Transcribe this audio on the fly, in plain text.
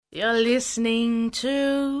You're listening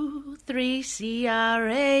to 3CR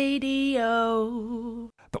Radio.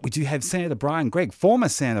 But we do have Senator Brian Greig, former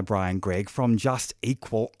Senator Brian Greig from Just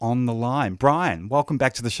Equal on the line. Brian, welcome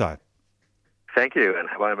back to the show. Thank you, and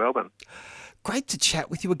hello, Melbourne. Great to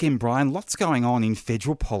chat with you again, Brian. Lots going on in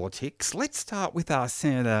federal politics. Let's start with our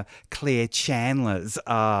Senator Claire Chandler's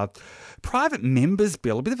private members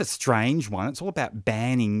bill, a bit of a strange one. It's all about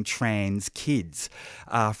banning trans kids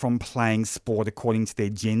from playing sport according to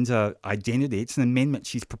their gender identity. It's an amendment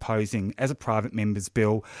she's proposing as a private members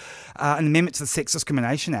bill, an amendment to the Sex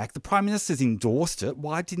Discrimination Act. The Prime Minister's endorsed it.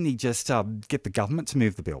 Why didn't he just get the government to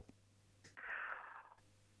move the bill?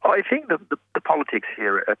 I think the politics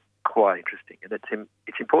here are quite interesting, and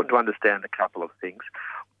it's important to understand a couple of things.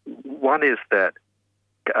 One is that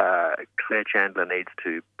Claire Chandler needs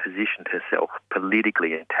to position herself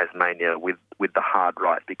politically in Tasmania with the hard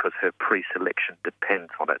right because her pre-selection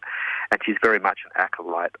depends on it. And she's very much an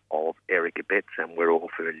acolyte of Eric Abetz, and we're all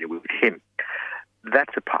familiar with him.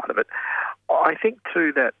 That's a part of it. I think,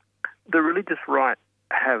 too, that the religious right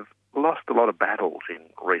have lost a lot of battles in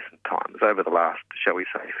recent times. Over the last, shall we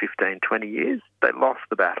say, 15, 20 years, they lost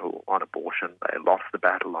the battle on abortion, they lost the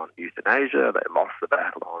battle on euthanasia, they lost the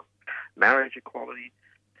battle on marriage equality.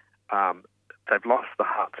 They've lost the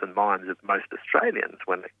hearts and minds of most Australians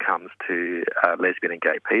when it comes to lesbian and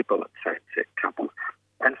gay people and same-sex couples.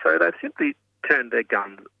 And so they've simply turned their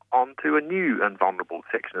guns onto a new and vulnerable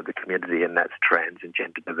section of the community, and that's trans and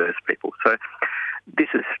gender diverse people. So this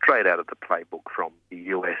is straight out of the playbook from the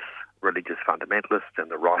US religious fundamentalists and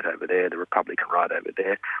the right over there, the Republican right over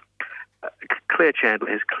there. Claire Chandler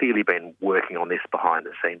has clearly been working on this behind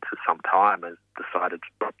the scenes for some time, has decided to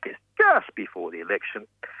drop this just before the election.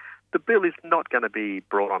 The bill is not going to be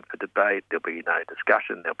brought on for debate. There'll be no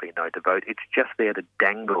discussion. There'll be no vote. It's just there to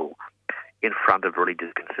dangle in front of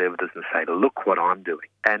religious conservatives and say, look what I'm doing.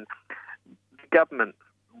 And the government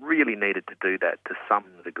really needed to do that to some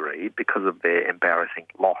degree because of their embarrassing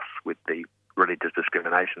loss with the religious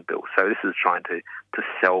discrimination bill. So this is trying to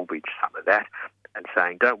salvage some of that and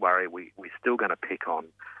saying, don't worry, we're still going to pick on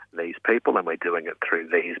these people and we're doing it through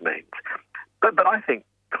these means. But I think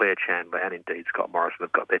Claire Chandler and indeed Scott Morrison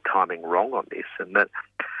have got their timing wrong on this, and that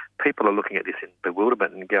people are looking at this in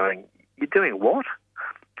bewilderment and going, you're doing what?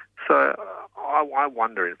 So I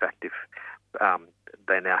wonder, in fact, if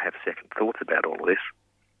they now have second thoughts about all of this.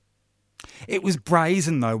 It was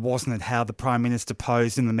brazen, though, wasn't it, how the Prime Minister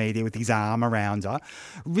posed in the media with his arm around her,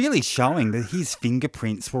 really showing that his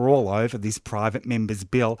fingerprints were all over this private member's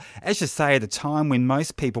bill, as you say, at a time when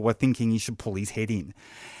most people were thinking he should pull his head in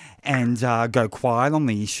and go quiet on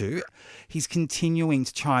the issue. He's continuing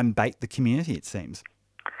to try and bait the community, it seems.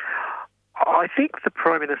 I think the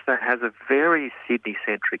Prime Minister has a very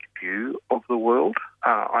Sydney-centric view of the world.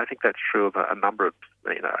 I think that's true of a number of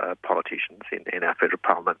politicians in our federal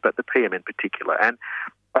parliament, but the PM in particular. And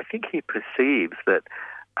I think he perceives that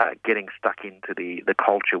getting stuck into the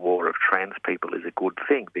culture war of trans people is a good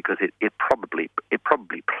thing because it probably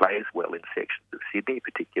plays well in sections of Sydney,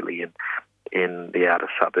 particularly in the outer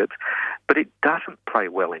suburbs, but it doesn't play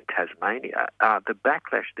well in Tasmania. The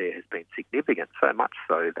backlash there has been significant, so much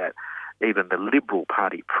so that even the Liberal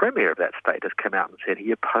Party Premier of that state has come out and said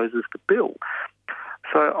he opposes the bill.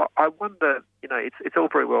 So I wonder, it's all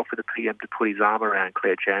very well for the PM to put his arm around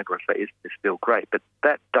Claire Chandler and say, isn't this bill great? But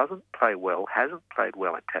that doesn't play well, hasn't played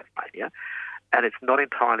well in Tasmania, and it's not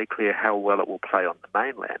entirely clear how well it will play on the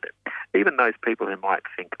mainland. Even those people who might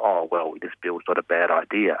think, oh, well, this bill's not a bad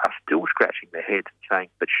idea, are still scratching their heads and saying,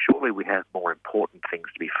 but surely we have more important things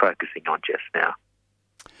to be focusing on just now.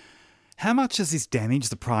 How much has this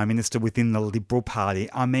damaged the Prime Minister within the Liberal Party?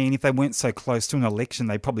 I mean, if they weren't so close to an election,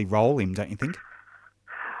 they'd probably roll him, don't you think?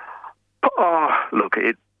 Oh, look,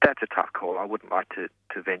 that's a tough call. I wouldn't like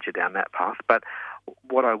to venture down that path. But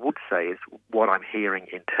what I would say is what I'm hearing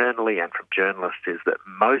internally and from journalists is that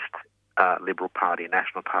most Liberal Party,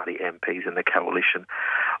 National Party MPs in the coalition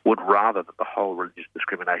would rather that the whole religious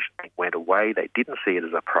discrimination thing went away. They didn't see it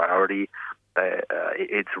as a priority.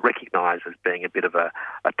 It's recognised as being a bit of a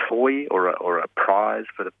toy or a prize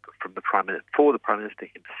for the Prime Minister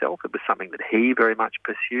himself. It was something that he very much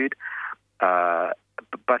pursued,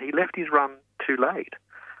 but he left his run too late.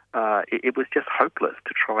 It was just hopeless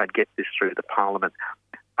to try and get this through the Parliament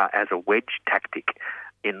as a wedge tactic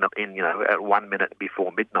at 1 minute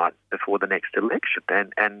before midnight before the next election,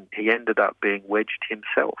 and he ended up being wedged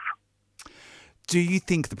himself. Do you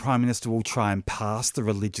think the Prime Minister will try and pass the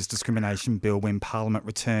religious discrimination bill when Parliament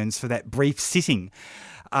returns for that brief sitting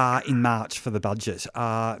in March for the budget?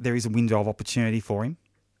 There is a window of opportunity for him?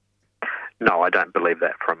 No, I don't believe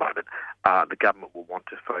that for a moment. The government will want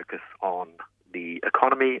to focus on the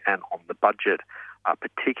economy and on the budget,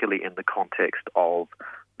 particularly in the context of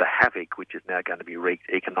the havoc which is now going to be wreaked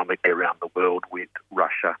economically around the world with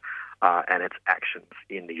Russia and its actions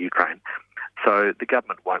in the Ukraine. So the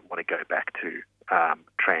government won't want to go back to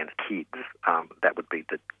trans kids. That would be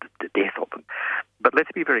the death of them. But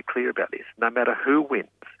let's be very clear about this. No matter who wins,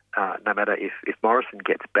 no matter if Morrison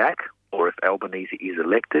gets back or if Albanese is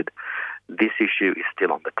elected, this issue is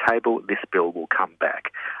still on the table. This bill will come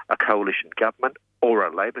back. A coalition government or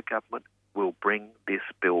a Labor government will bring this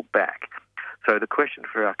bill back. So the question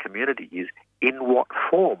for our community is, in what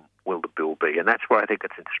form will the bill be? And that's why I think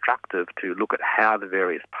it's instructive to look at how the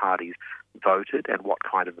various parties voted and what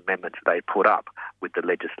kind of amendments they put up with the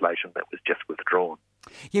legislation that was just withdrawn.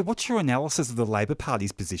 Yeah, what's your analysis of the Labor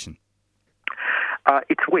Party's position?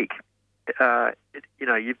 It's weak.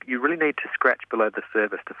 You really need to scratch below the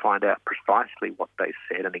surface to find out precisely what they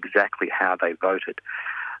said and exactly how they voted.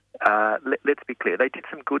 Let's be clear. They did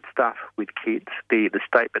some good stuff with kids. The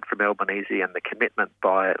statement from Albanese and the commitment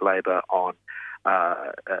by Labor on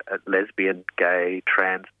lesbian, gay,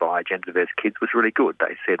 trans, bi, gender diverse kids was really good.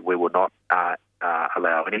 They said we will not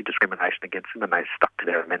allow any discrimination against them, and they stuck to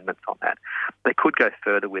their amendments on that. They could go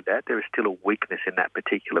further with that. There is still a weakness in that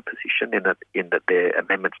particular position in that their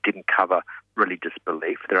amendments didn't cover religious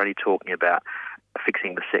belief. They're only talking about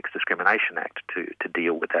fixing the Sex Discrimination Act to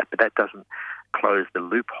deal with that, but that doesn't close the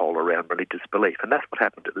loophole around religious belief. And that's what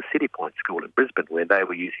happened at the City Point School in Brisbane, where they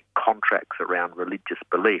were using contracts around religious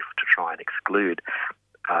belief to try and exclude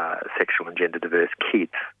sexual and gender diverse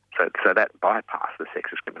kids. So that bypassed the Sex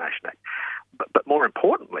Discrimination Act. But more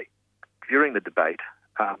importantly, during the debate,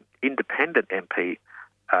 independent MP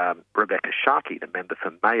Rebecca Sharkey, the member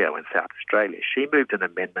for Mayo in South Australia, she moved an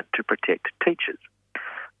amendment to protect teachers,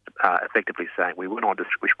 effectively saying we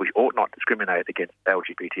ought not discriminate against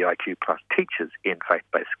LGBTIQ plus teachers in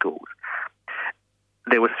faith-based schools.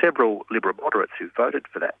 There were several Liberal moderates who voted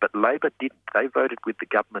for that, but Labor didn't. They voted with the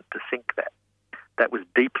government to sink that. That was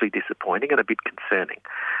deeply disappointing and a bit concerning,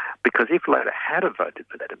 because if Labor had voted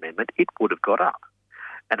for that amendment, it would have got up,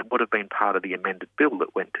 and it would have been part of the amended bill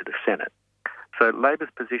that went to the Senate. So Labor's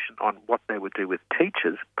position on what they would do with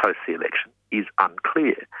teachers post the election is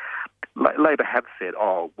unclear. Labor have said,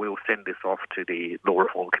 we'll send this off to the Law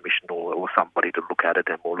Reform Commission or somebody to look at it,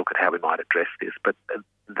 and we'll look at how we might address this. But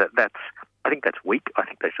I think that's weak. I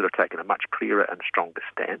think they should have taken a much clearer and stronger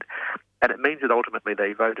stand. And it means that ultimately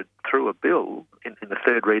they voted through a bill, in the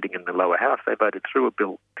third reading in the lower house, they voted through a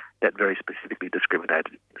bill that very specifically discriminated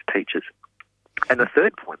against teachers. And the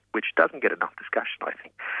third point, which doesn't get enough discussion, I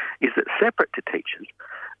think, is that separate to teachers,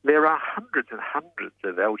 there are hundreds and hundreds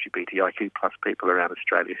of LGBTIQ plus people around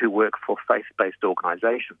Australia who work for faith-based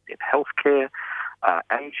organisations in healthcare,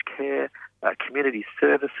 aged care, community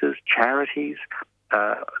services, charities.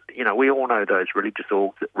 We all know those religious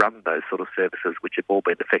orgs that run those sort of services, which have all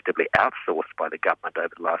been effectively outsourced by the government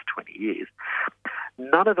over the last 20 years.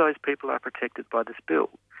 None of those people are protected by this bill.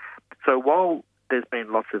 So while there's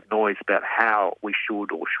been lots of noise about how we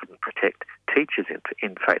should or shouldn't protect teachers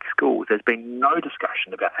in faith schools, there's been no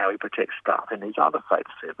discussion about how we protect staff in these other faith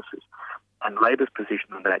services. And Labor's position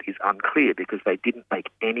on that is unclear because they didn't make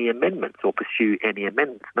any amendments or pursue any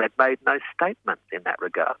amendments. They've made no statements in that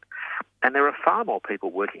regard. And there are far more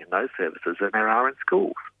people working in those services than there are in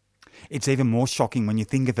schools. It's even more shocking when you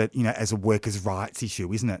think of it, as a workers' rights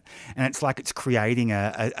issue, isn't it? And it's like it's creating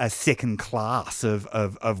a second class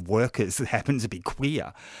of workers that happen to be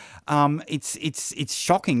queer. It's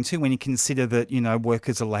shocking too when you consider that,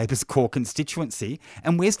 workers are Labor's core constituency.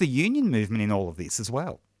 And where's the union movement in all of this as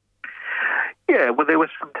well? Yeah, well, there were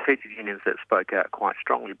some teachers' unions that spoke out quite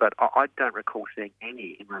strongly, but I don't recall seeing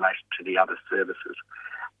any in relation to the other services.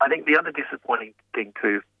 I think the other disappointing thing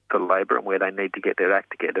too for Labor and where they need to get their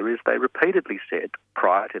act together is they repeatedly said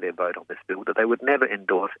prior to their vote on this bill that they would never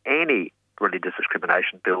endorse any religious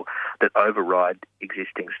discrimination bill that override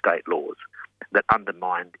existing state laws, that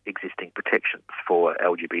undermined existing protections for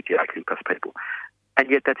LGBTIQ plus people. And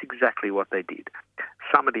yet that's exactly what they did.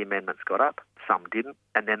 Some of the amendments got up, some didn't,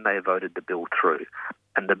 and then they voted the bill through.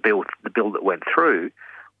 And the bill that went through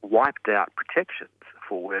wiped out protections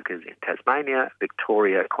for workers in Tasmania,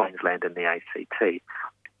 Victoria, Queensland and the ACT.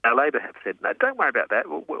 Now, Labor have said, no, don't worry about that.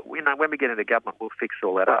 When we get into government, we'll fix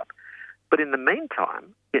all that up. But in the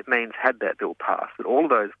meantime, it means had that bill passed, that all of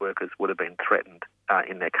those workers would have been threatened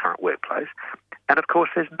in their current workplace. And, of course,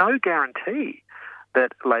 there's no guarantee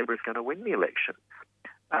that Labor is going to win the election.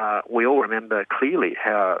 We all remember clearly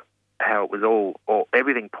how it was all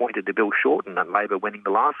everything pointed to Bill Shorten and Labor winning the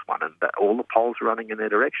last one, and all the polls were running in their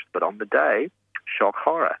direction. But on the day, shock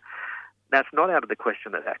horror, Now, it's not out of the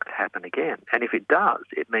question that could happen again. And if it does,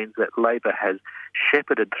 it means that Labor has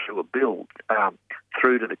shepherded through a bill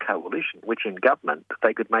through to the coalition, which in government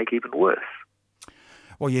they could make even worse.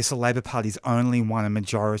 Well, yes, the Labor Party's only won a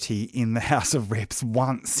majority in the House of Reps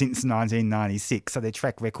once since 1996, so their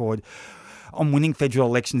track record on winning federal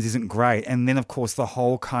elections isn't great. And then, of course, the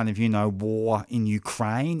whole kind of, war in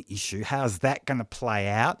Ukraine issue, how's that going to play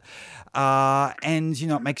out? And,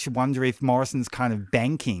 it makes you wonder if Morrison's kind of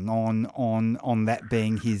banking on that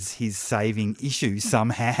being his saving issue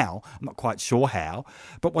somehow. I'm not quite sure how.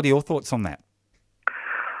 But what are your thoughts on that?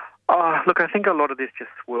 Look, I think a lot of this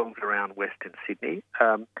just swirls around Western Sydney.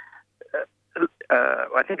 I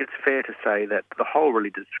think it's fair to say that the whole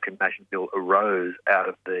religious discrimination bill arose out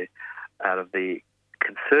of the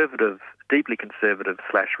conservative, deeply conservative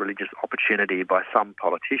 / religious opportunity by some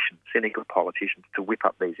politicians, cynical politicians, to whip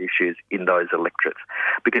up these issues in those electorates,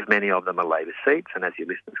 because many of them are Labor seats, and as your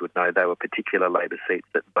listeners would know, they were particular Labor seats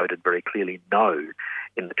that voted very clearly no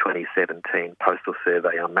in the 2017 postal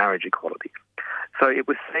survey on marriage equality. So it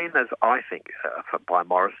was seen as, I think, by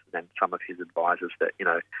Morrison and some of his advisors that,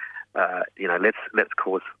 let's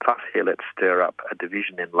cause fuss here, let's stir up a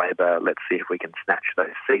division in Labor, let's see if we can snatch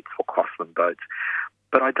those seats or cross them votes.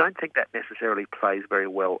 But I don't think that necessarily plays very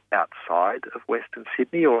well outside of Western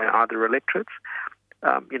Sydney or in other electorates.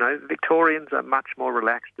 Victorians are much more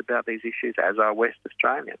relaxed about these issues, as are West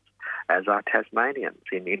Australians, as are Tasmanians.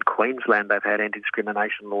 In Queensland, they've had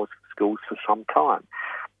anti-discrimination laws for schools for some time.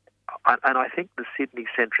 And I think the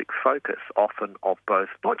Sydney-centric focus often of both,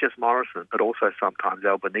 not just Morrison, but also sometimes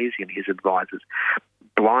Albanese and his advisors,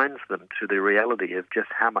 blinds them to the reality of just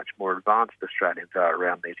how much more advanced Australians are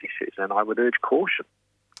around these issues. And I would urge caution.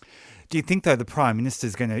 Do you think, though, the Prime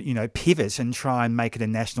Minister's going to, pivot and try and make it a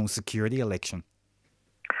national security election?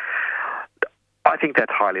 I think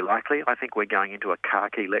that's highly likely. I think we're going into a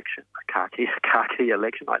khaki election, a khaki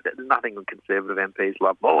election. There's nothing that Conservative MPs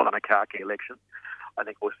love more than a khaki election. I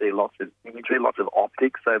think we'll see lots of imagery, lots of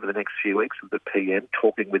optics over the next few weeks of the PM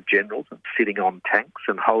talking with generals and sitting on tanks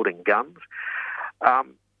and holding guns.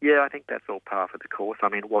 I think that's all par for the course. I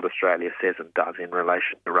mean, what Australia says and does in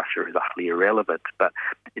relation to Russia is utterly irrelevant, but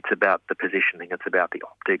it's about the positioning, it's about the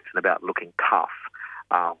optics and about looking tough.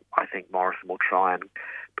 I think Morrison will try and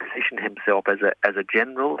position himself as a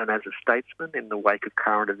general and as a statesman in the wake of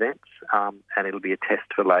current events, and it'll be a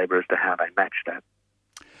test for Labor as to how they match that.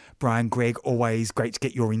 Brian Greig, always great to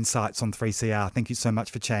get your insights on 3CR. Thank you so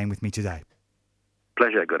much for chatting with me today.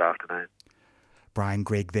 Pleasure. Good afternoon. Brian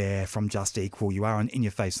Greig there from Just Equal. You are on In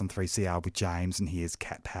Your Face on 3CR with James, and here's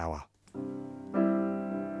Cat Power.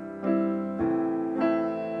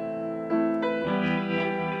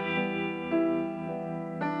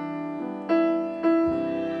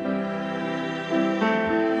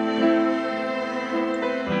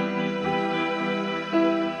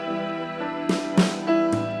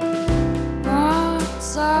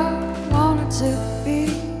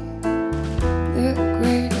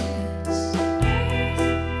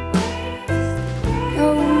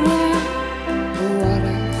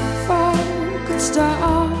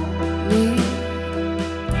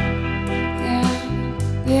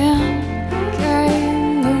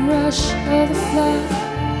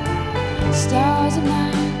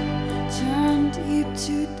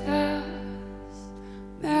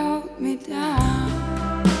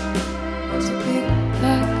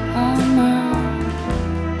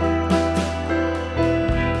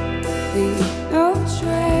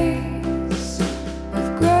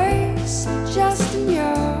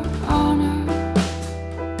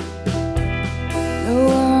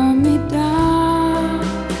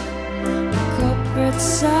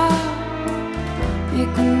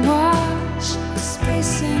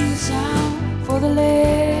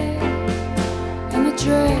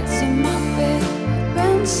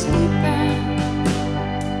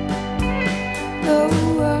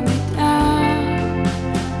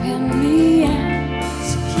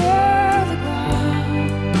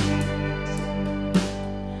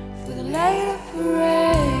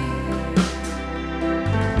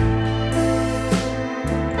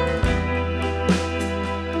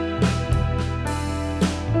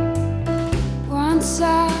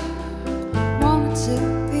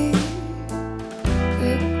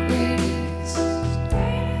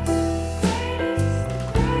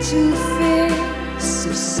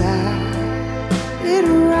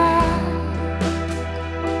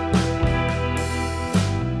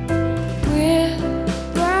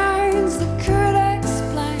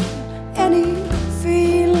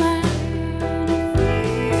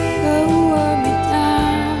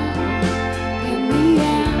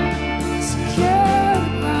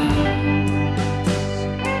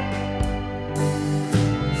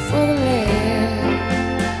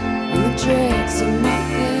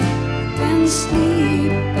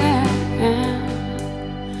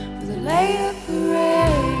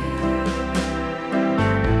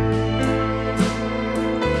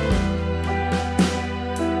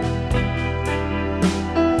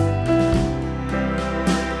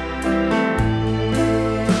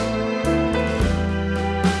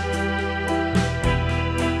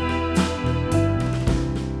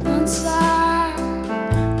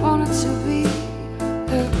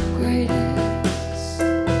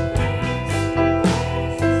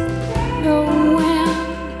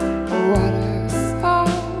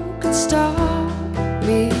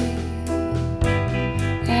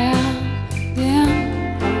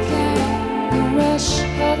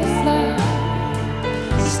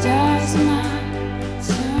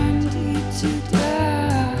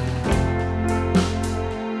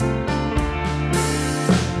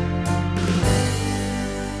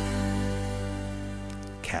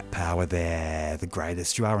 there, the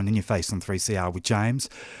greatest. You are on In Your Face on 3CR with James,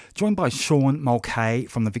 joined by Sean Mulcahy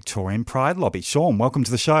from the Victorian Pride Lobby. Sean, welcome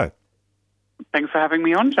to the show. Thanks for having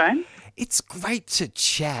me on, James. It's great to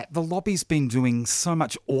chat. The lobby's been doing so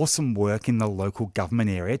much awesome work in the local government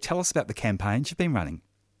area. Tell us about the campaigns you've been running.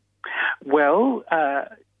 Well,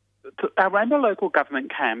 our Rainbow Local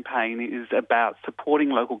Government campaign is about supporting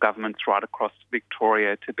local governments right across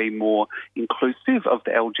Victoria to be more inclusive of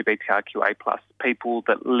the LGBTIQA+ people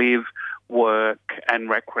that live, work and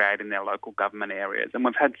recreate in their local government areas. And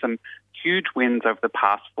we've had some huge wins over the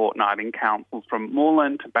past fortnight in councils from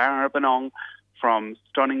Moreland to Maribyrnong, from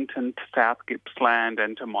Stonington to South Gippsland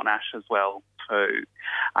and to Monash as well too.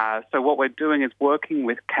 So what we're doing is working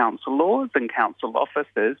with councillors and council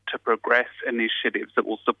officers to progress initiatives that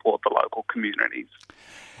will support the local communities.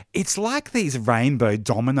 It's like these rainbow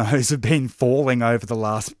dominoes have been falling over the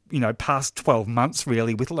last, past 12 months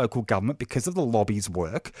really with local government because of the lobby's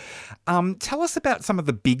work. Tell us about some of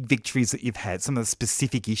the big victories that you've had, some of the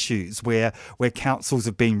specific issues where councils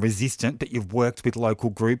have been resistant, but you've worked with local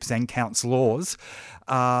groups and councillors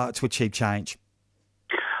to achieve change.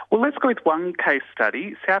 Well, let's go with one case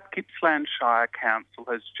study. South Gippsland Shire Council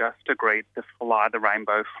has just agreed to fly the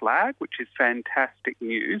rainbow flag, which is fantastic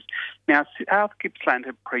news. Now, South Gippsland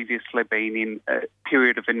had previously been in a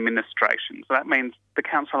period of administration. So that means the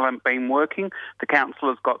council hasn't been working, the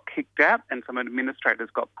councillors got kicked out and some administrators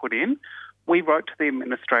got put in. We wrote to the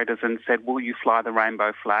administrators and said, will you fly the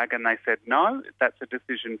rainbow flag? And they said, no, that's a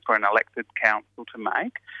decision for an elected council to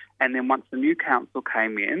make. And then once the new council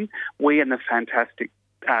came in, we and the fantastic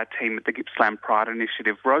team at the Gippsland Pride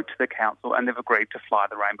Initiative wrote to the council and they've agreed to fly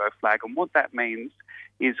the rainbow flag. And what that means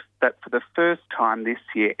is that for the first time this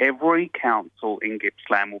year, every council in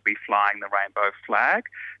Gippsland will be flying the rainbow flag.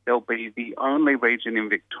 There'll be the only region in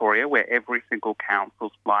Victoria where every single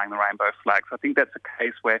council's flying the rainbow flag. So I think that's a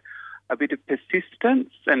case where a bit of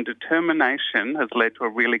persistence and determination has led to a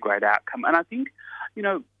really great outcome. And I think,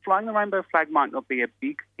 flying the rainbow flag might not be a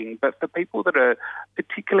big thing, but for people that are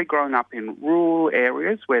particularly growing up in rural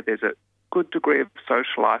areas where there's a good degree of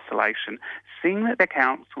social isolation, seeing that the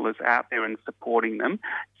council is out there and supporting them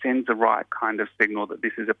sends the right kind of signal that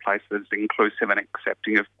this is a place that's inclusive and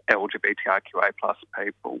accepting of LGBTIQA+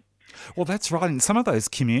 people. Well, that's right. In some of those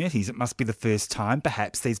communities, it must be the first time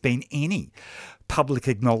perhaps there's been any public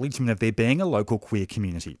acknowledgement of there being a local queer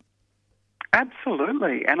community.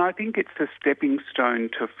 Absolutely, and I think it's a stepping stone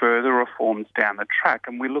to further reforms down the track.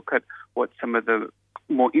 And we look at what some of the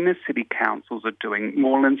more inner city councils are doing.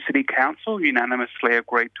 Moreland City Council unanimously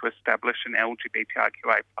agreed to establish an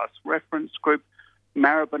LGBTIQA+ reference group.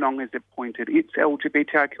 Maribyrnong has appointed its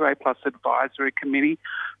LGBTIQA+ advisory committee.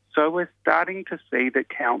 So we're starting to see that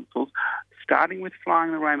councils, starting with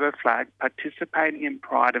flying the rainbow flag, participating in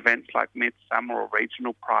pride events like Midsummer or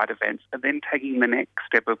regional pride events, and then taking the next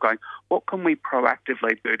step of going, what can we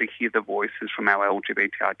proactively do to hear the voices from our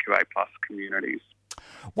LGBTIQA+ communities?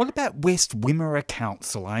 What about West Wimmera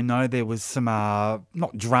Council? I know there was some,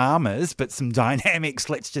 not dramas, but some dynamics,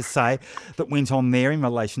 let's just say, that went on there in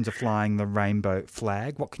relation to flying the rainbow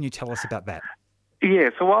flag. What can you tell us about that?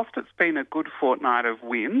 Yeah, so whilst it's been a good fortnight of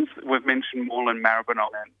wins, we've mentioned Moreland, Maribyrnong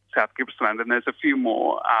and South Gippsland, and there's a few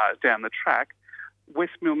more down the track.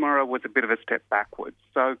 West Wimmera was a bit of a step backwards.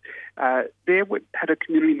 So there had a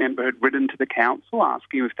community member who'd written to the council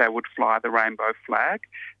asking if they would fly the rainbow flag.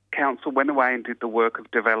 Council went away and did the work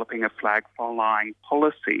of developing a flag flying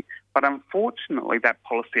policy, but unfortunately that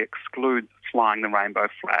policy excludes flying the rainbow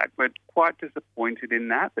flag. We're quite disappointed in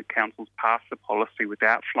that councils passed the policy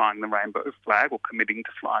without flying the rainbow flag or committing to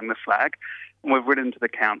flying the flag, and we've written to the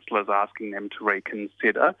councillors asking them to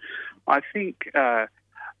reconsider. I think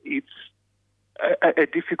it's a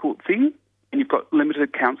difficult thing, and you've got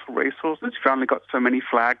limited council resources. You've only got so many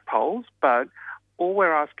flag poles, but all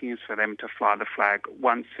we're asking is for them to fly the flag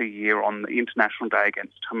once a year on the International Day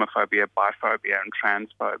Against Homophobia, Biphobia and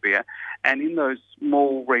Transphobia. And in those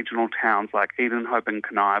small regional towns like Edenhope and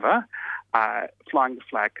Conniva, flying the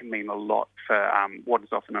flag can mean a lot for what is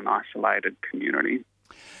often an isolated community.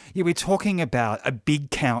 Yeah, we're talking about a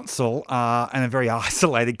big council and a very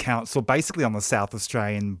isolated council, basically on the South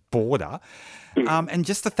Australian border. And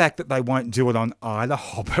just the fact that they won't do it on either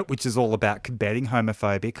Hobbit, which is all about combating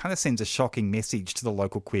homophobia, kind of sends a shocking message to the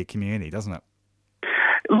local queer community, doesn't it?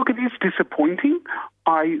 Look, it is disappointing.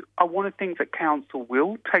 I want to think that council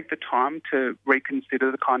will take the time to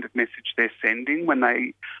reconsider the kind of message they're sending when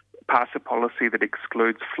they pass a policy that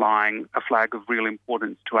excludes flying a flag of real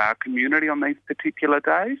importance to our community on these particular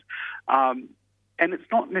days. And it's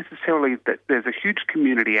not necessarily that there's a huge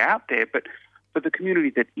community out there, but for the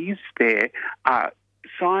community that is there,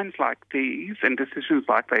 signs like these and decisions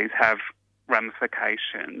like these have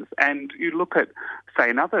ramifications. And you look at, say,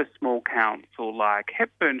 another small council like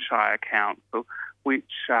Hepburnshire Council,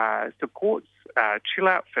 which supports Chill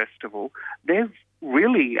Out Festival. They've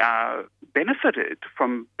really benefited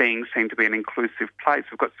from being seen to be an inclusive place.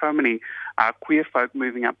 We've got so many queer folk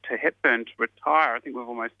moving up to Hepburn to retire. I think we've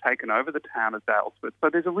almost taken over the town of Dalesford. So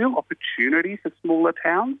there's a real opportunity for smaller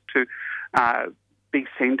towns to be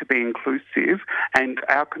seen to be inclusive, and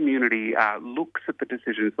our community looks at the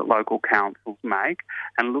decisions that local councils make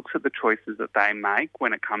and looks at the choices that they make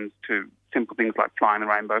when it comes to simple things like flying the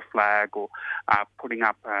rainbow flag or putting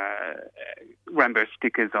up rainbow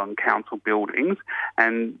stickers on council buildings.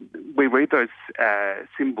 And we read those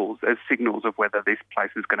symbols as signals of whether this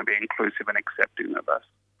place is going to be inclusive and accepting of us.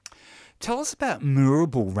 Tell us about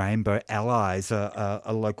Moorable Rainbow Allies,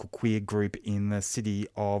 a local queer group in the city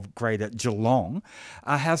of Greater Geelong.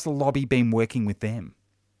 How's the lobby been working with them?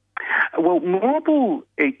 Well, Moorable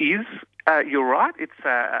is, you're right, it's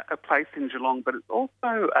a place in Geelong, but it's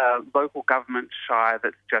also a local government shire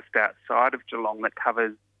that's just outside of Geelong that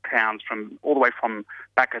covers towns from all the way from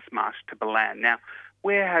Bacchus Marsh to Balan. Now,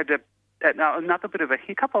 we had another bit of a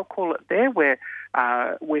hiccup, I'll call it there, where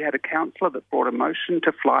we had a councillor that brought a motion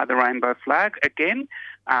to fly the rainbow flag. Again,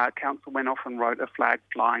 council went off and wrote a flag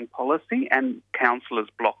flying policy and councillors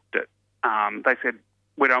blocked it. They said,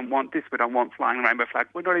 we don't want this, we don't want flying the rainbow flag.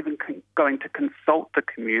 We're not even going to consult the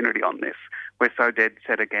community on this. We're so dead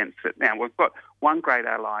set against it. Now, we've got one great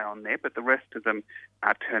ally on there, but the rest of them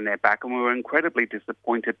turned their back, and we were incredibly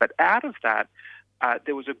disappointed. But out of that,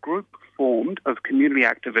 there was a group formed of community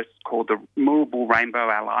activists called the Moorable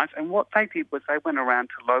Rainbow Allies, and what they did was they went around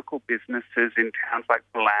to local businesses in towns like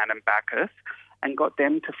Balan and Bacchus and got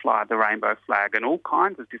them to fly the rainbow flag and all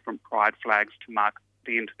kinds of different pride flags to mark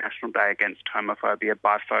the International Day Against Homophobia,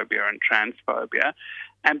 Biphobia and Transphobia.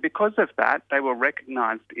 And because of that, they were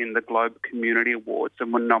recognised in the Globe Community Awards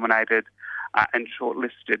and were nominated and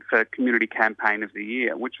shortlisted for Community Campaign of the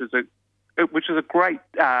Year, which was a great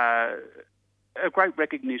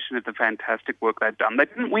recognition of the fantastic work they've done. They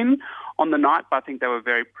didn't win on the night, but I think they were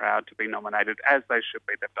very proud to be nominated, as they should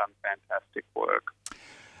be. They've done fantastic work.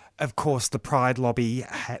 Of course, the Pride lobby,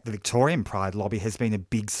 the Victorian Pride lobby, has been a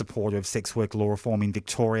big supporter of sex work law reform in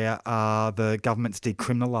Victoria. The government's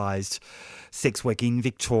decriminalised sex work in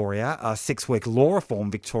Victoria. Sex work law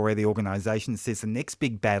reform Victoria, the organisation, says the next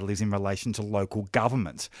big battle is in relation to local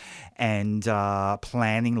government and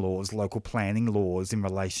planning laws, local planning laws in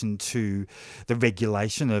relation to the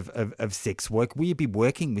regulation of sex work. Will you be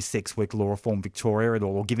working with Sex Work Law Reform Victoria at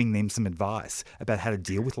all, or giving them some advice about how to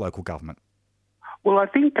deal with local government? Well, I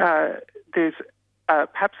think there's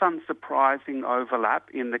perhaps unsurprising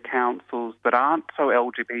overlap in the councils that aren't so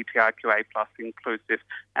LGBTIQA plus inclusive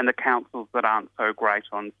and the councils that aren't so great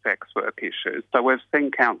on sex work issues. So we've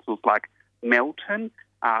seen councils like Melton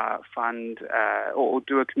fund or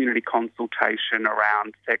do a community consultation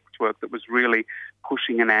around sex work that was really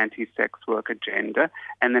pushing an anti-sex work agenda,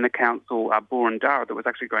 and then a council, Boroondara, that was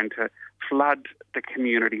actually going to flood the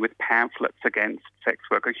community with pamphlets against sex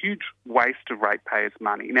work, a huge waste of ratepayers'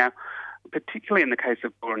 money. Now, particularly in the case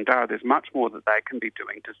of Boroondara, there's much more that they can be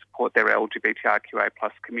doing to support their LGBTIQA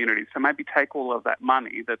plus community. So maybe take all of that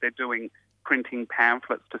money that they're doing printing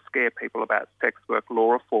pamphlets to scare people about sex work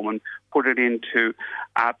law reform and put it into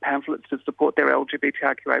pamphlets to support their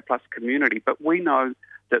LGBTIQA plus community. But we know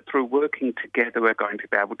that through working together, we're going to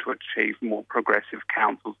be able to achieve more progressive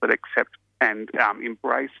councils that accept and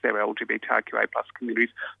embrace their LGBTIQA plus communities,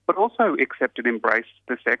 but also accept and embrace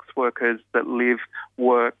the sex workers that live,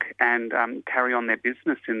 work and carry on their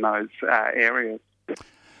business in those areas.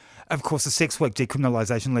 Of course, the sex work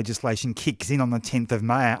decriminalisation legislation kicks in on the 10th of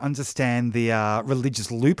May. I understand the religious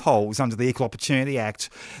loopholes under the Equal Opportunity Act,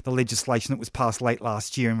 the legislation that was passed late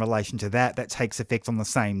last year in relation to that takes effect on the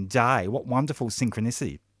same day. What wonderful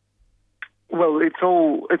synchronicity. Well, it's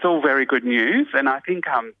all very good news, and I think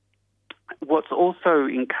what's also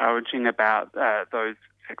encouraging about those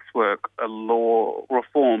sex work law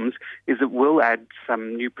reforms is it will add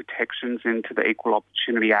some new protections into the Equal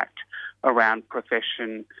Opportunity Act around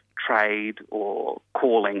profession, trade or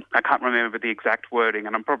calling. I can't remember the exact wording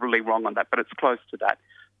and I'm probably wrong on that, but it's close to that.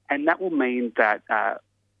 And that will mean that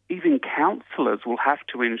even counsellors will have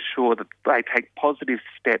to ensure that they take positive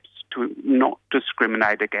steps to not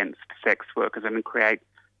discriminate against sex workers and create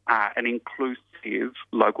an inclusive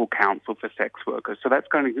local council for sex workers. So that's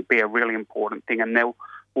going to be a really important thing, and they'll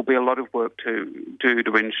will be a lot of work to do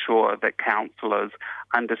to ensure that councillors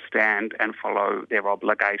understand and follow their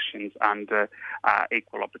obligations under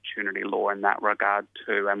equal opportunity law in that regard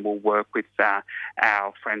too. And we'll work with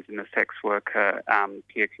our friends in the sex worker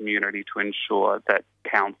peer community to ensure that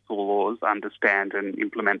councillors understand and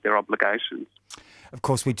implement their obligations. Of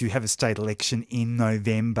course, we do have a state election in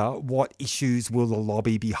November. What issues will the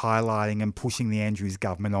lobby be highlighting and pushing the Andrews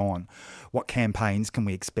government on? What campaigns can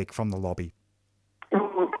we expect from the lobby?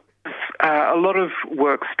 A lot of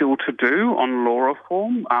work still to do on law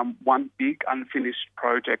reform. One big unfinished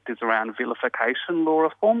project is around vilification law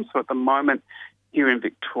reform. So at the moment here in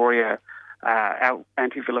Victoria, our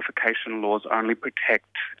anti-vilification laws only protect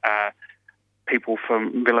people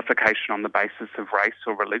from vilification on the basis of race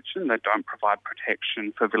or religion. They don't provide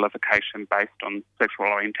protection for vilification based on sexual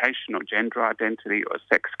orientation or gender identity or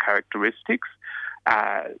sex characteristics.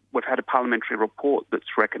 We've had a parliamentary report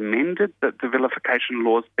that's recommended that the vilification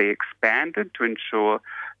laws be expanded to ensure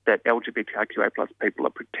that LGBTIQA plus people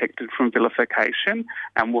are protected from vilification,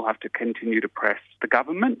 and we'll have to continue to press the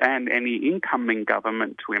government and any incoming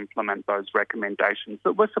government to implement those recommendations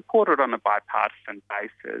that were supported on a bipartisan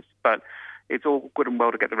basis. But it's all good and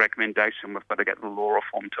well to get the recommendation. We've got to get the law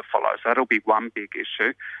reform to follow. So that'll be one big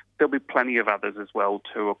issue. There'll be plenty of others as well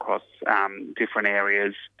too across different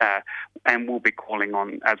areas, and we'll be calling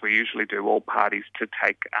on, as we usually do, all parties to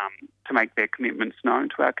make their commitments known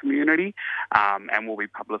to our community, and we'll be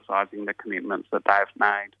publicising the commitments that they've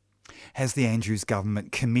made. Has the Andrews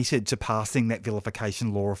government committed to passing that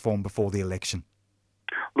vilification law reform before the election?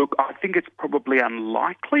 Look, I think it's probably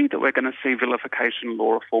unlikely that we're going to see vilification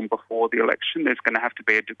law reform before the election. There's going to have to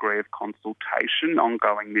be a degree of consultation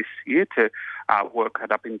ongoing this year to work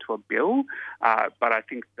it up into a bill. But I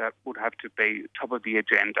think that would have to be top of the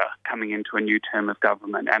agenda coming into a new term of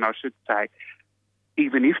government. And I should say,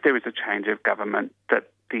 even if there is a change of government,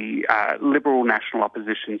 that the Liberal National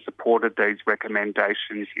Opposition supported these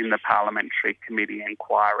recommendations in the Parliamentary Committee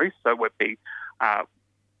inquiry. So we'd be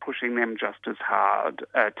pushing them just as hard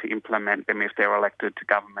to implement them if they're elected to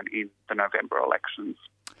government in the November elections.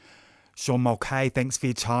 Sean Mulcahy, thanks for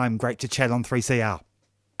your time. Great to chat on 3CR.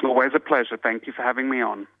 Always a pleasure. Thank you for having me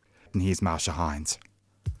on. And here's Marsha Hines.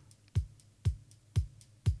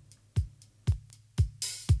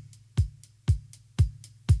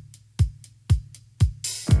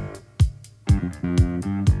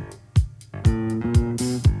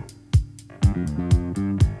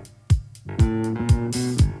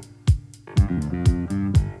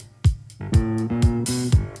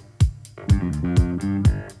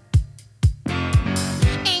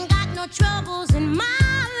 Troubles in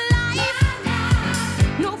my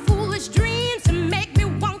life, no foolish dreams to make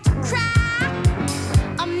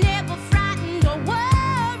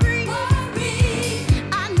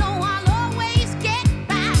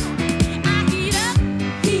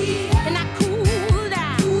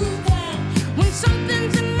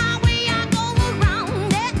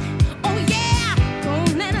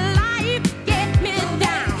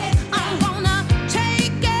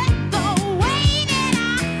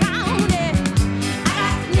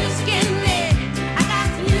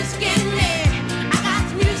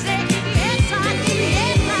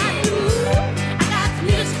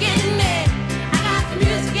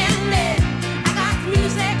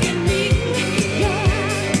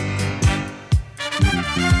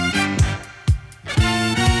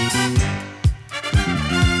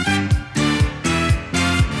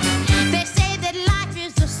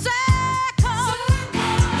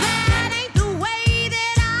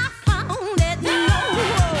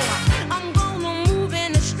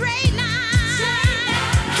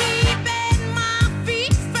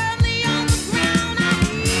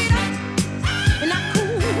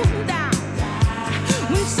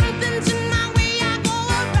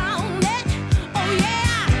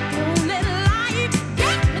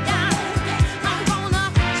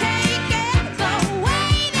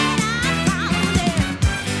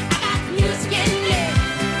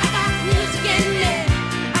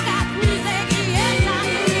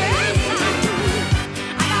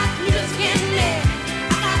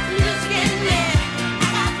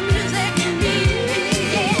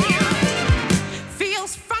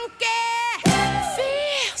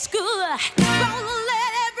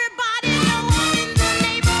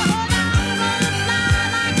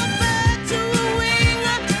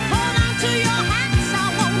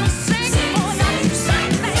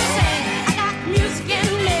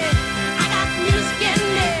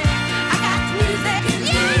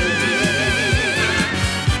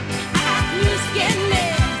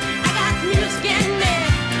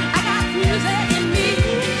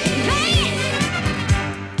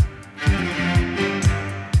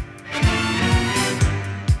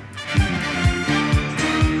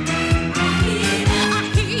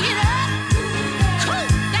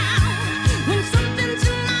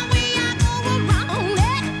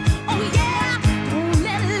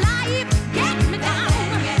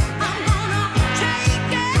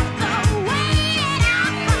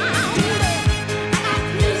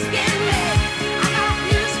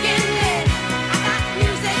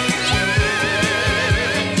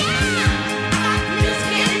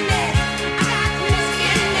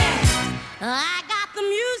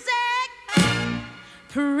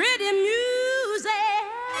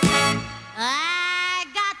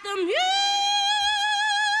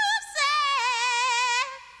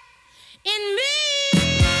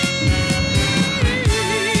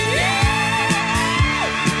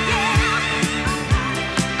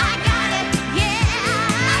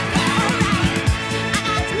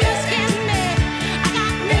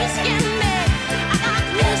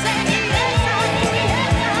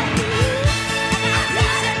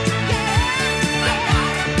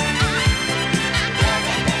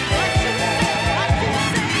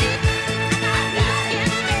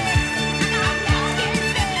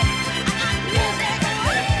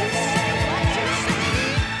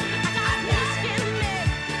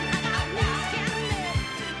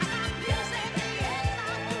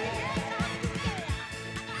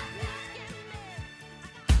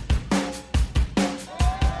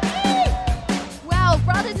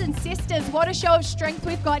sisters, what a show of strength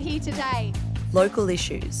we've got here today. Local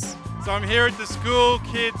issues. So I'm here at the School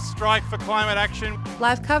Kids Strike for Climate Action.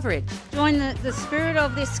 Live coverage. Join the spirit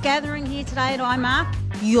of this gathering here today at IMARC.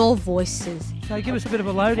 Your voices. So give us a bit of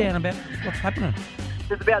a lowdown about what's happening.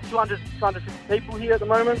 There's about 250 people here at the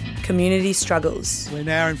moment. Community struggles. We're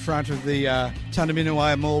now in front of the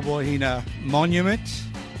Tundaminawaya Maulboyhina Monument.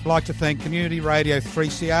 I'd like to thank Community Radio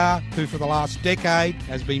 3CR, who for the last decade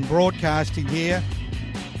has been broadcasting here.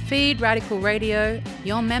 Feed Radical Radio.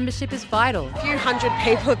 Your membership is vital. A few hundred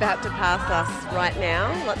people about to pass us right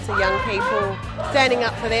now. Lots of young people standing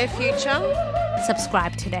up for their future.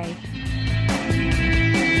 Subscribe today.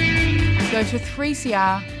 Go to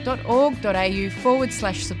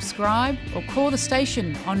 3cr.org.au/subscribe or call the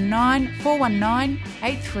station on 9419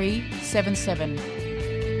 8377.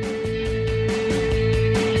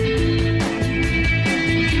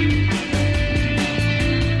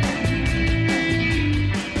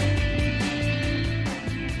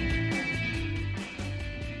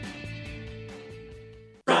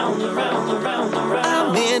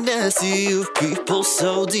 I'm in a sea of people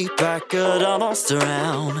so deep I could almost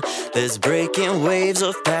drown. There's breaking waves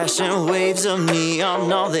of passion, waves of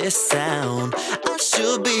neon, all this sound. I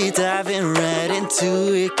should be diving right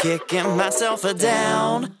into it, kicking myself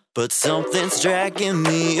down. But something's dragging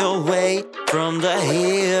me away from the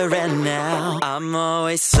here and now. I'm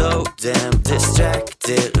always so damn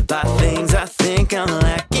distracted by things I think I'm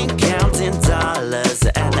lacking. Counting dollars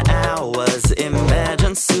and hours,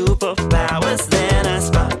 imagine superpowers. Then I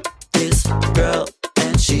spot this girl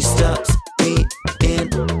and she stops me in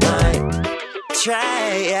my tracks.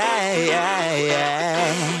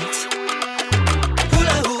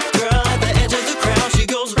 Hula hoop girl at the edge of the crowd, she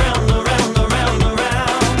goes round and round and round and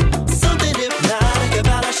round. Something hypnotic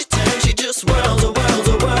about how she turns, she just whirls and whirls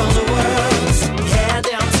and whirls and whirls. Hair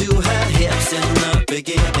down to her hips in the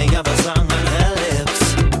beginning of a song on her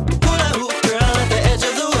lips. Hula hoop girl at the edge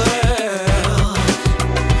of the world.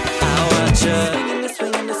 I watch her swinging, the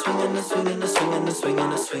swinging, the swinging, the swinging, the swinging, the swinging,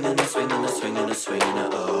 the swinging, the swinging, the swinging, the swinging,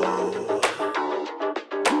 oh.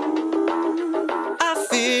 I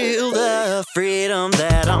feel the freedom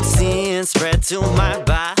that I'm seeing spread to my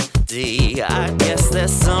body. I guess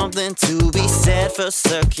there's something to be said for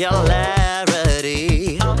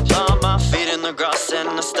circularity. I plant my feet in the grass and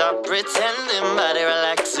I stop pretending. Body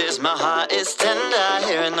relaxes, my heart is tender.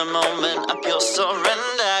 Here in the moment, I pure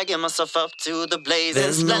surrender. I give myself up to the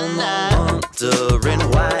blazing splendor. No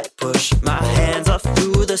wondering why I push my hands up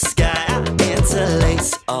through the sky. I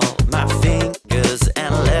interlace all my fingers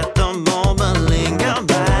and let the moment linger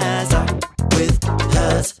by. I start with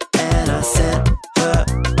hers and I sent her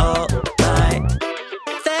all my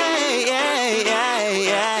thing.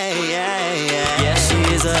 Yeah,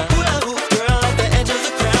 she's a hula hoop girl at the edge of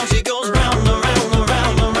the crowd. She goes round and round and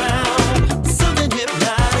round and round. Something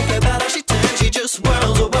hypnotic about how she turns. She just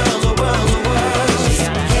whirls and whirls and whirls and whirls. She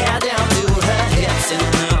got her hair down to her hips in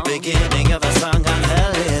the beginning of a song on her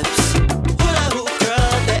lips. Hula hoop girl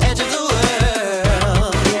at the edge of the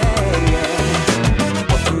world.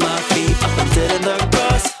 Yeah. Off of my feet, up and dead in the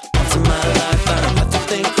grass. Onto my life, I don't have to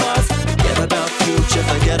think fast. Forget about future,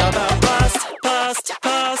 forget about past. Past,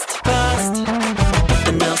 past, past.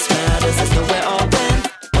 Nothing else matters, there's nowhere all been.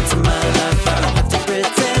 Onto my life, I don't have to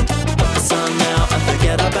pretend. Focus on now and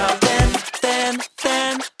forget about then.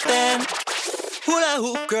 Hula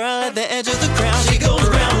hoop girl at the edge of the crowd. She goes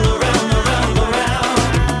round and round and round and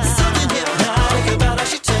round. Something hypnotic about how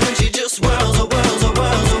she turns. She just whirls and whirls and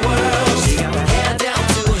whirls and whirls. She got her hair down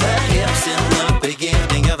to her hips in the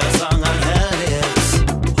beginning of a song on her lips.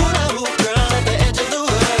 Hula hoop girl at the edge of the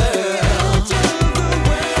world.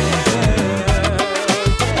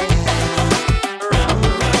 Round and round and round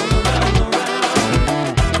and round.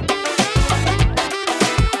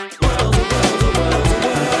 Whirls and whirls and whirls and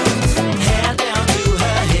whirls. Hair down to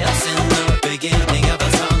her hips in the beginning of a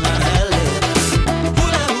song on her lips.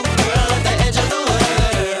 Hula hoop girl at the edge of the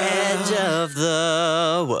world. Edge of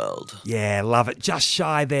the world. Yeah, love it. Just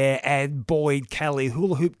Shy there and Boyd Kelly,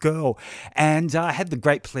 Hula Hoop Girl. And I had the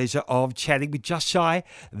great pleasure of chatting with Just Shy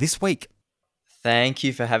this week. Thank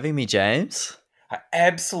you for having me, James. I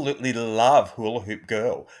absolutely love Hula Hoop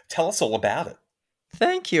Girl. Tell us all about it.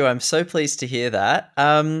 Thank you. I'm so pleased to hear that.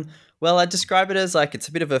 Well, I describe it as like it's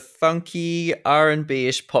a bit of a funky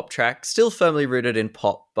R&B-ish pop track, still firmly rooted in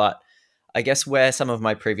pop, but I guess where some of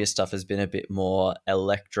my previous stuff has been a bit more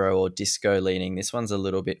electro or disco leaning, this one's a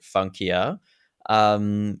little bit funkier.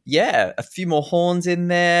 Yeah, a few more horns in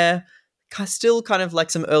there. Still kind of like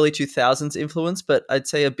some early 2000s influence, but I'd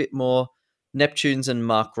say a bit more Neptunes and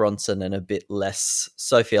Mark Ronson and a bit less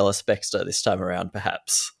Sophie Ellis-Bextor this time around,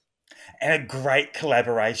 perhaps. and a great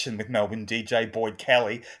collaboration with Melbourne DJ Boyd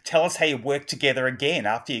Kelly. Tell us how you worked together again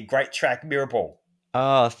after your great track Mirrorball.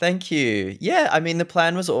 Oh, thank you. Yeah, I mean, the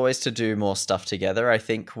plan was always to do more stuff together. I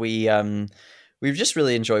think we just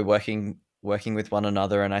really enjoy working with one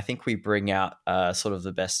another, and I think we bring out sort of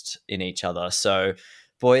the best in each other. So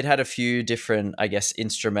Boyd had a few different, I guess,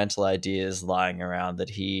 instrumental ideas lying around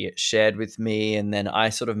that he shared with me, and then I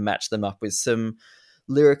sort of matched them up with some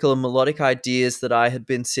lyrical and melodic ideas that I had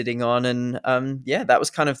been sitting on. And yeah, that was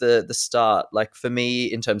kind of the start. Like for me,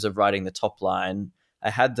 in terms of writing the top line, I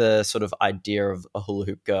had the sort of idea of a hula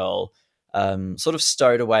hoop girl sort of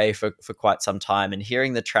stowed away for quite some time. And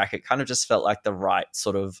hearing the track, it kind of just felt like the right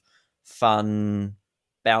sort of fun,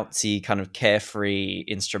 bouncy, kind of carefree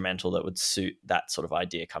instrumental that would suit that sort of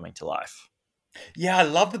idea coming to life. Yeah, I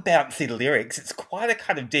love the bouncy lyrics. It's quite a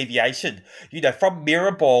kind of deviation, from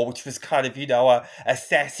Mirrorball, which was kind of, a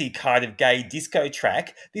sassy kind of gay disco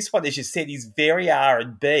track. This one, as you said, is very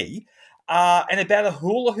R&B. And about a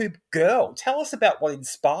hula hoop girl. Tell us about what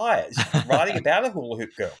inspires writing about a hula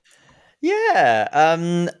hoop girl. Yeah,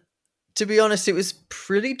 to be honest, it was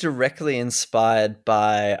pretty directly inspired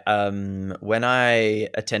by when I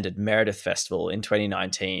attended Meredith Festival in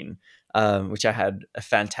 2019, which I had a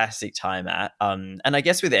fantastic time at. And I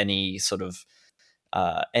guess with any sort of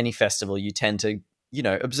any festival, you tend to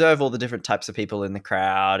observe all the different types of people in the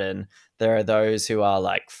crowd, and there are those who are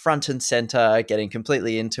like front and center, getting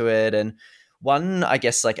completely into it. And one, I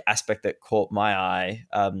guess, like aspect that caught my eye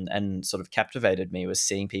and sort of captivated me was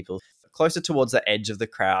seeing people closer towards the edge of the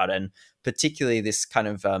crowd, and particularly this kind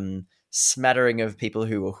of smattering of people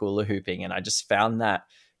who were hula hooping. And I just found that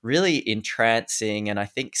really entrancing. And I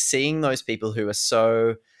think seeing those people who are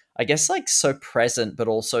so, I guess, like so present, but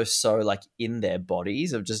also so like in their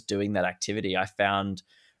bodies of just doing that activity, I found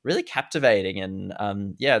really captivating.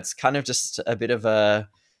 And yeah, it's kind of just a bit of a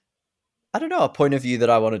point of view that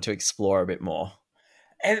I wanted to explore a bit more.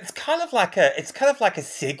 And it's kind of like a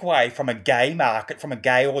segue from a gay market, from a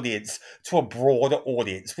gay audience to a broader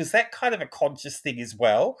audience. Was that kind of a conscious thing as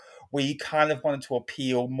well, where you kind of wanted to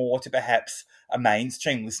appeal more to perhaps a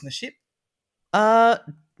mainstream listenership?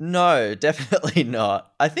 No, definitely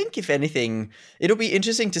not. I think if anything, it'll be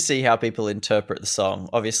interesting to see how people interpret the song.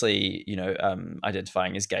 Obviously,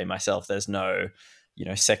 identifying as gay myself, there's no,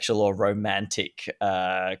 sexual or romantic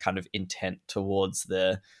kind of intent towards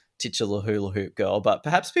the titular hula hoop girl, but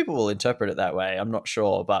perhaps people will interpret it that way. I'm not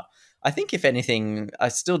sure, but I think if anything, I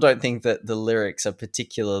still don't think that the lyrics are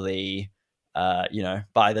particularly,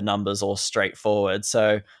 by the numbers or straightforward.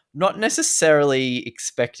 So not necessarily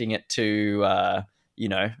expecting it to,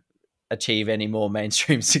 achieve any more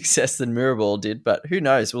mainstream success than Mirrorball did, but who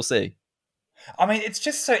knows? We'll see. I mean, it's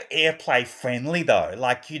just so airplay friendly though.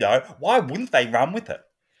 Like, why wouldn't they run with it?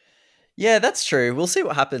 Yeah, that's true. We'll see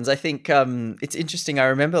what happens. I think it's interesting. I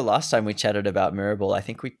remember last time we chatted about Mirrorball, I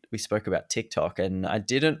think we spoke about TikTok, and I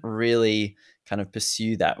didn't really kind of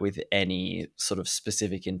pursue that with any sort of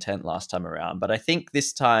specific intent last time around. But I think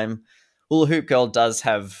this time Hula Hoop Girl does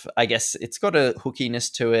have, I guess, it's got a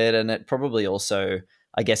hookiness to it, and it probably also,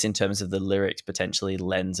 I guess, in terms of the lyrics, potentially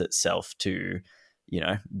lends itself to,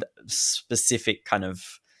 specific kind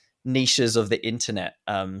of niches of the internet.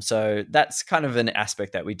 So that's kind of an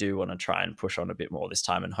aspect that we do want to try and push on a bit more this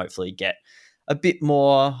time, and hopefully get a bit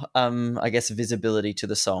more, I guess, visibility to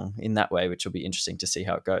the song in that way, which will be interesting to see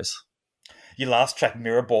how it goes. Your last track,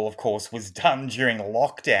 Mirrorball, of course, was done during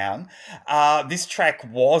lockdown. This track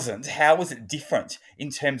wasn't. How was it different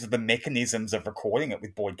in terms of the mechanisms of recording it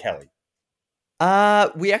with Boyd Kelly?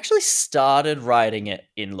 We actually started writing it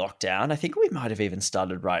in lockdown. I think we might have even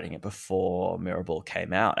started writing it before Mirrorball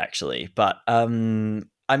came out, actually. But I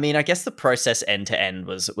mean, I guess the process end to end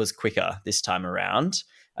was quicker this time around.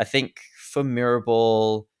 I think for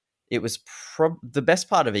Mirrorball, it was the best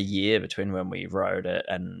part of a year between when we wrote it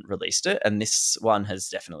and released it, and this one has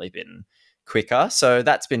definitely been quicker. So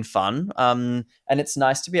that's been fun. And it's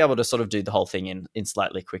nice to be able to sort of do the whole thing in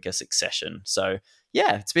slightly quicker succession. So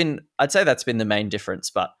yeah, I'd say that's been the main difference,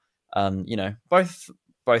 but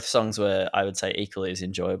both songs were, I would say, equally as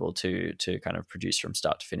enjoyable to kind of produce from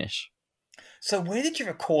start to finish. So where did you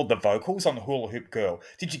record the vocals on Hula Hoop Girl?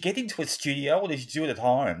 Did you get into a studio or did you do it at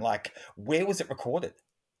home? Like, where was it recorded?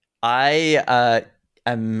 I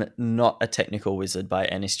am not a technical wizard by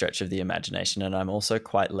any stretch of the imagination, and I'm also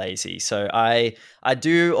quite lazy. So I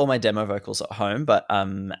do all my demo vocals at home, but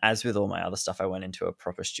as with all my other stuff, I went into a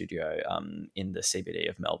proper studio in the CBD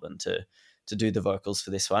of Melbourne to do the vocals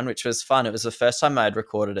for this one, which was fun. It was the first time I had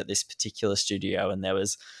recorded at this particular studio, and there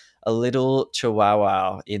was a little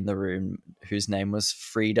chihuahua in the room whose name was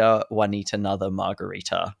Frida Juanita Another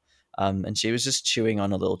Margarita. And she was just chewing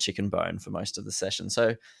on a little chicken bone for most of the session.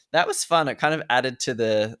 So that was fun. It kind of added to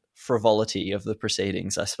the frivolity of the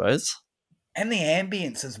proceedings, I suppose. And the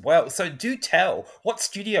ambience as well. So do tell, what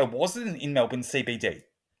studio was it in Melbourne CBD?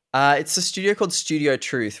 It's a studio called Studio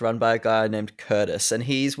Truth, run by a guy named Curtis, and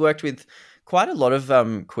he's worked with quite a lot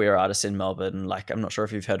of queer artists in Melbourne. Like, I'm not sure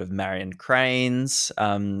if you've heard of Marion Cranes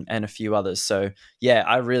and a few others. So, yeah,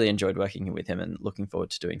 I really enjoyed working with him and looking forward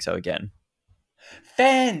to doing so again.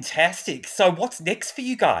 Fantastic. So what's next for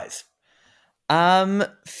you guys?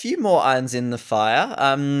 Few more irons in the fire.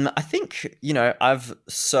 I think, I've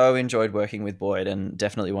so enjoyed working with Boyd and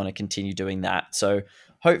definitely want to continue doing that. So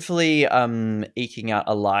hopefully eking out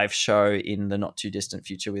a live show in the not too distant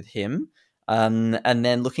future with him. And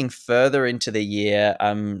then looking further into the year,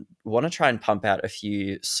 want to try and pump out a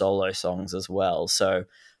few solo songs as well. So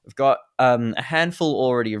I've got a handful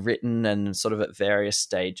already written and sort of at various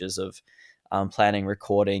stages of planning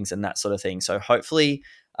recordings and that sort of thing. So hopefully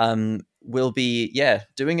we'll be,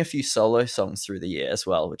 doing a few solo songs through the year as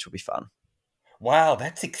well, which will be fun. Wow,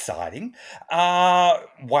 that's exciting.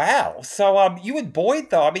 Wow. So you and Boyd,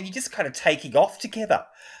 though, I mean, you're just kind of taking off together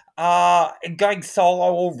and going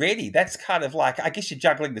solo already. That's kind of like, I guess you're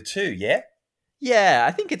juggling the two, yeah? Yeah,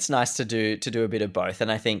 I think it's nice to do a bit of both.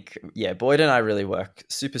 And I think, Boyd and I really work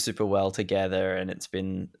super, super well together, and it's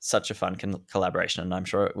been such a fun collaboration, and I'm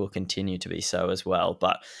sure it will continue to be so as well.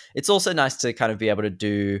 But it's also nice to kind of be able to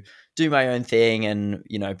do my own thing and,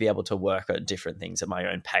 be able to work at different things at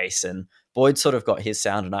my own pace. And Boyd sort of got his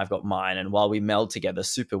sound and I've got mine. And while we meld together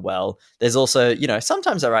super well, there's also,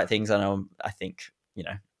 sometimes I write things I think,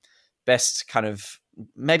 best kind of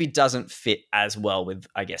maybe doesn't fit as well with,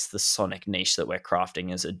 I guess, the sonic niche that we're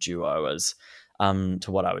crafting as a duo as to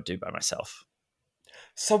what I would do by myself.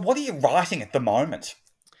 So what are you writing at the moment?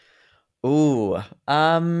 Ooh,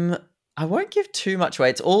 I won't give too much away.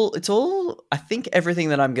 It's all, I think everything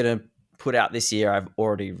that I'm going to put out this year, I've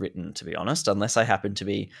already written, to be honest, unless I happen to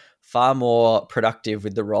be far more productive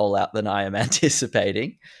with the rollout than I am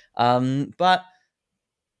anticipating. But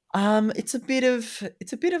it's a bit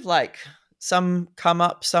of like some come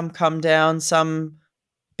up, some come down, some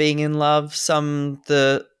being in love, some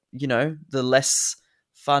the less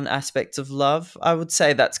fun aspects of love. I would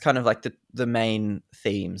say that's kind of like the main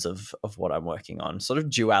themes of what I'm working on, sort of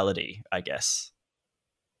duality, I guess.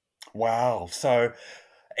 Wow. So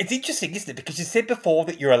it's interesting, isn't it? Because you said before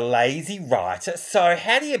that you're a lazy writer. So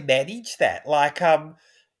how do you manage that? Like,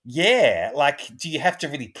 do you have to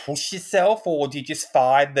really push yourself, or do you just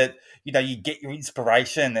find that, you get your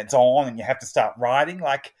inspiration that's on and you have to start writing?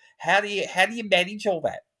 Like, how do you manage all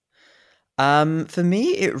that? For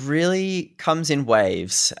me, it really comes in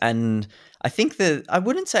waves. And I think that I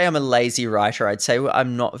wouldn't say I'm a lazy writer. I'd say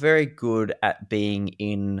I'm not very good at being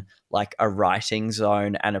in like a writing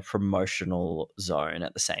zone and a promotional zone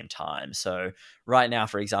at the same time. So right now,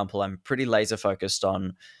 for example, I'm pretty laser focused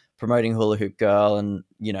on promoting Hula Hoop Girl and,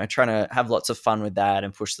 trying to have lots of fun with that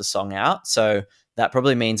and push the song out. So that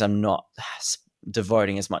probably means I'm not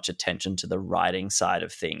devoting as much attention to the writing side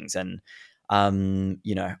of things. And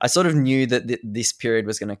I sort of knew that this period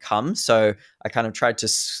was going to come. So I kind of tried to,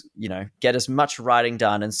 get as much writing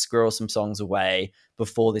done and squirrel some songs away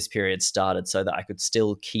before this period started so that I could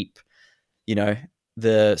still keep,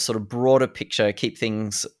 the sort of broader picture, keep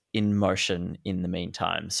things in motion in the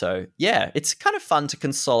meantime. So yeah, it's kind of fun to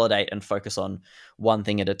consolidate and focus on one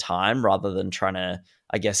thing at a time rather than trying to,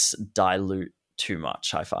 I guess, dilute too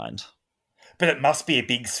much, I find. But it must be a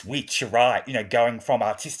big switch, you're right, going from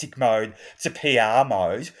artistic mode to PR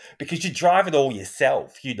mode, because you drive it all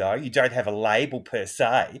yourself, you don't have a label per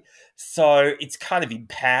se. So it's kind of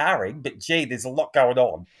empowering, but gee, there's a lot going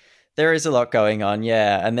on. There is a lot going on,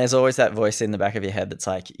 yeah. And there's always that voice in the back of your head that's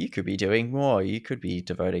like, you could be doing more. You could be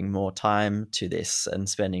devoting more time to this and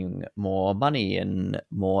spending more money and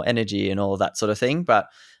more energy and all of that sort of thing. But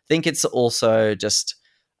I think it's also just,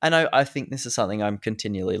 and I think this is something I'm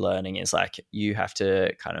continually learning, is like you have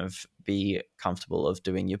to kind of be comfortable of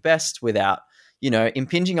doing your best without,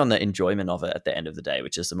 impinging on the enjoyment of it at the end of the day,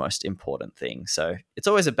 which is the most important thing. So it's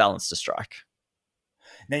always a balance to strike.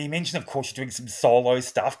 Now, you mentioned, of course, you're doing some solo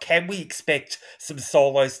stuff. Can we expect some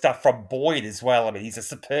solo stuff from Boyd as well? I mean, he's a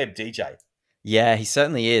superb DJ. Yeah, he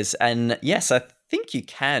certainly is. And yes, I think you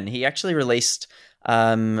can. He actually released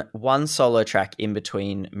one solo track in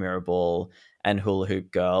between Mirrorball and Hula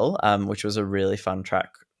Hoop Girl, which was a really fun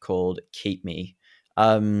track called Keep Me.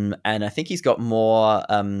 And I think he's got more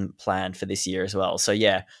planned for this year as well. So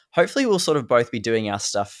yeah, hopefully we'll sort of both be doing our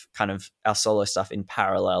stuff, kind of our solo stuff in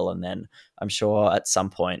parallel. And then I'm sure at some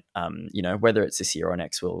point, whether it's this year or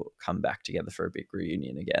next, we'll come back together for a big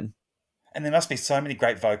reunion again. And there must be so many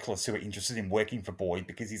great vocalists who are interested in working for Boyd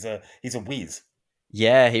because he's a whiz.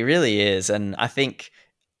 Yeah, he really is. And I think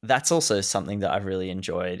that's also something that I've really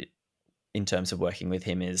enjoyed in terms of working with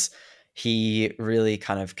him is he really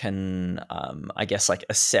kind of can, I guess, like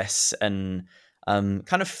assess and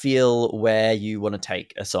kind of feel where you want to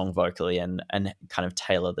take a song vocally and kind of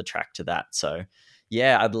tailor the track to that. So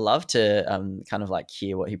yeah, I'd love to kind of like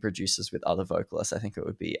hear what he produces with other vocalists. I think it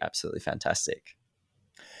would be absolutely fantastic.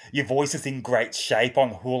 Your voice is in great shape on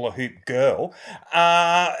Hula Hoop Girl.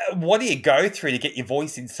 What do you go through to get your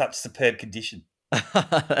voice in such superb condition?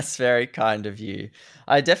 That's very kind of you.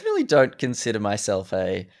 I definitely don't consider myself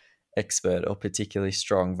a expert or particularly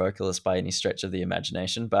strong vocalist by any stretch of the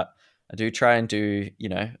imagination, but I do try and do,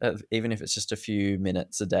 even if it's just a few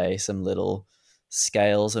minutes a day, some little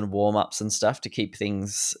scales and warm-ups and stuff to keep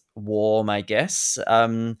things warm, I guess.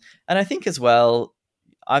 And I think as well,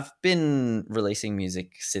 I've been releasing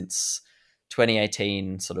music since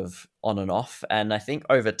 2018, sort of on and off. And I think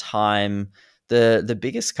over time, the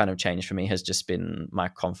biggest kind of change for me has just been my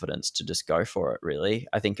confidence to just go for it, really.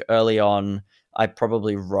 I think early on, I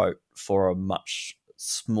probably wrote for a much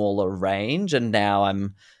smaller range. And now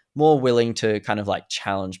I'm more willing to kind of like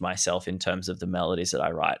challenge myself in terms of the melodies that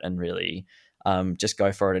I write and really just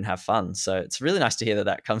go for it and have fun. So it's really nice to hear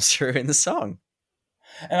that comes through in the song.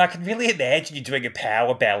 And I can really imagine you doing a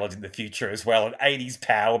power ballad in the future as well, an 80s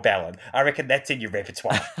power ballad. I reckon that's in your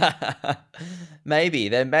repertoire. Maybe.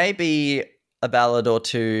 There may be a ballad or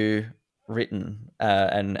two written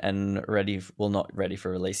and ready, well, not ready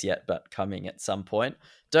for release yet, but coming at some point.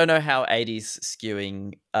 Don't know how 80s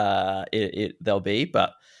skewing they'll be,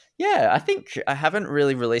 but yeah, I think I haven't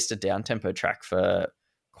really released a down-tempo track for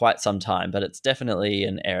quite some time, but it's definitely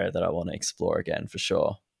an area that I want to explore again for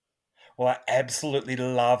sure. Well, I absolutely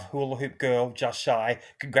love Hula Hoop Girl, Just Shy.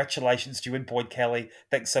 Congratulations to you and Boyd Kelly.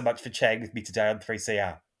 Thanks so much for chatting with me today on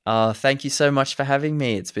 3CR. Oh, thank you so much for having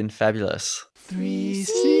me. It's been fabulous.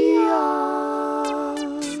 3CR.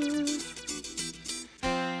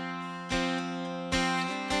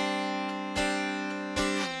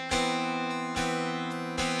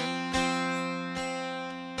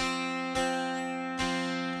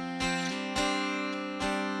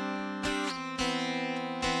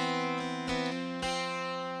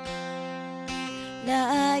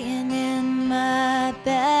 Lying in my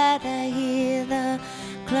bed, I hear the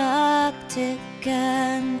clock tick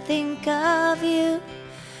and think of you.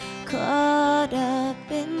 Caught up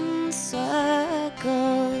in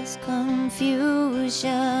circles,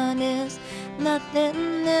 confusion is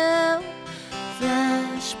nothing new.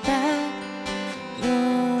 Flashback,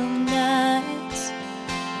 long nights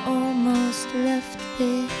almost left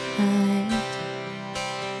behind.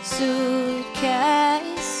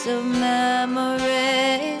 Suitcase of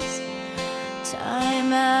memories,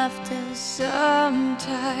 time after.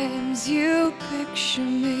 Sometimes you picture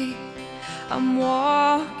me, I'm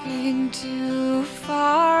walking too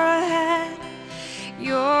far ahead.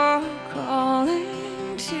 You're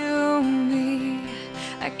calling to me,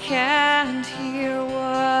 I can't hear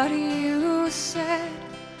what you said.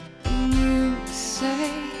 And you say,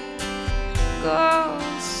 go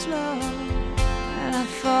slow, and I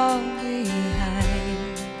fall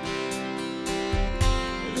behind.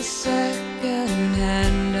 The second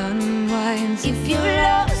hand unwinds. If you're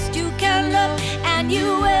lost, you can look and you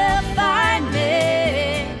will find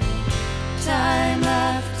me. Time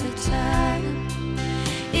after time.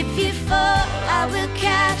 If you fall, I will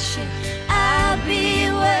catch you. I'll be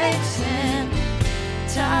waiting.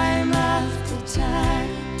 Time after time.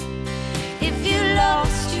 If you're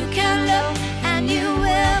lost, you can look and you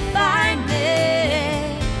will find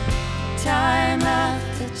me. Time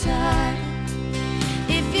after time.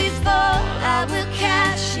 If you fall, I will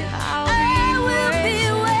catch you. I will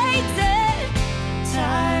be waiting.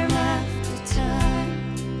 Time after time.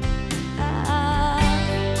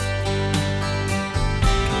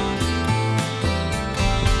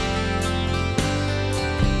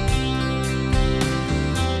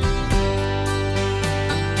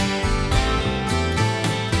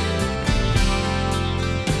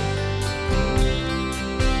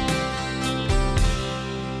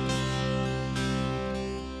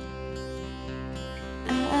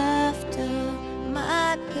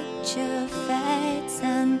 Picture fades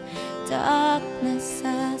and darkness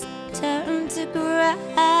has turned to grey.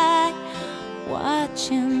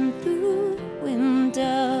 Watching through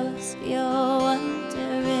windows, you're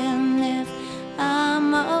wondering if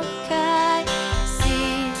I'm okay.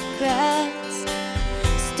 Secrets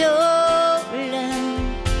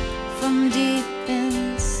stolen from deep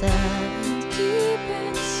inside,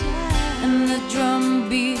 and the drum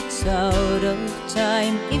beats out of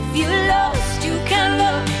time. If you love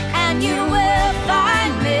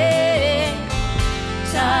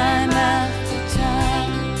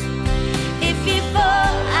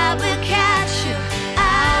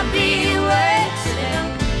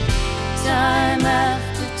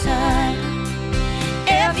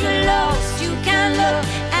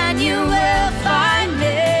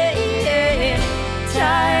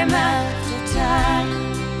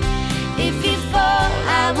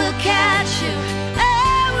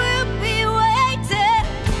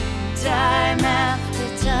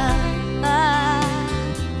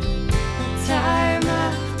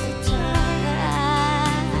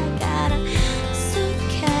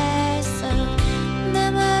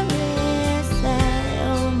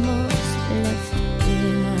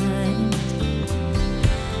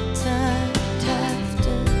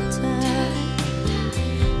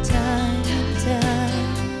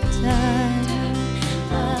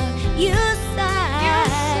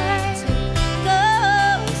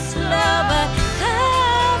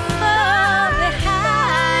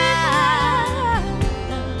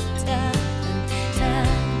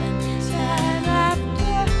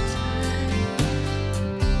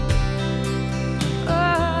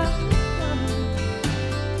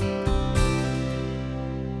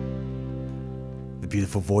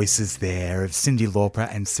beautiful voices there of Cyndi Lauper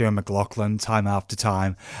and Sarah McLachlan, time after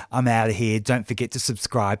time. I'm out of here. Don't forget to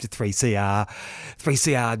subscribe to 3CR,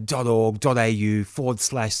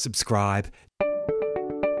 3cr.org.au/subscribe.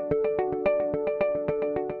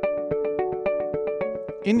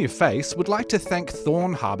 In Your Face would like to thank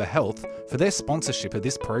Thorn Harbour Health for their sponsorship of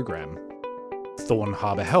this program. Thorn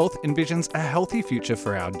Harbour Health envisions a healthy future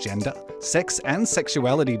for our gender, sex and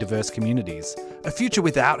sexuality diverse communities, a future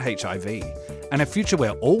without HIV, and a future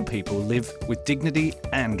where all people live with dignity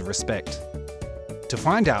and respect. To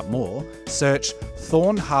find out more, search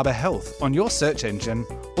Thorn Harbour Health on your search engine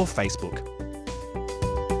or Facebook.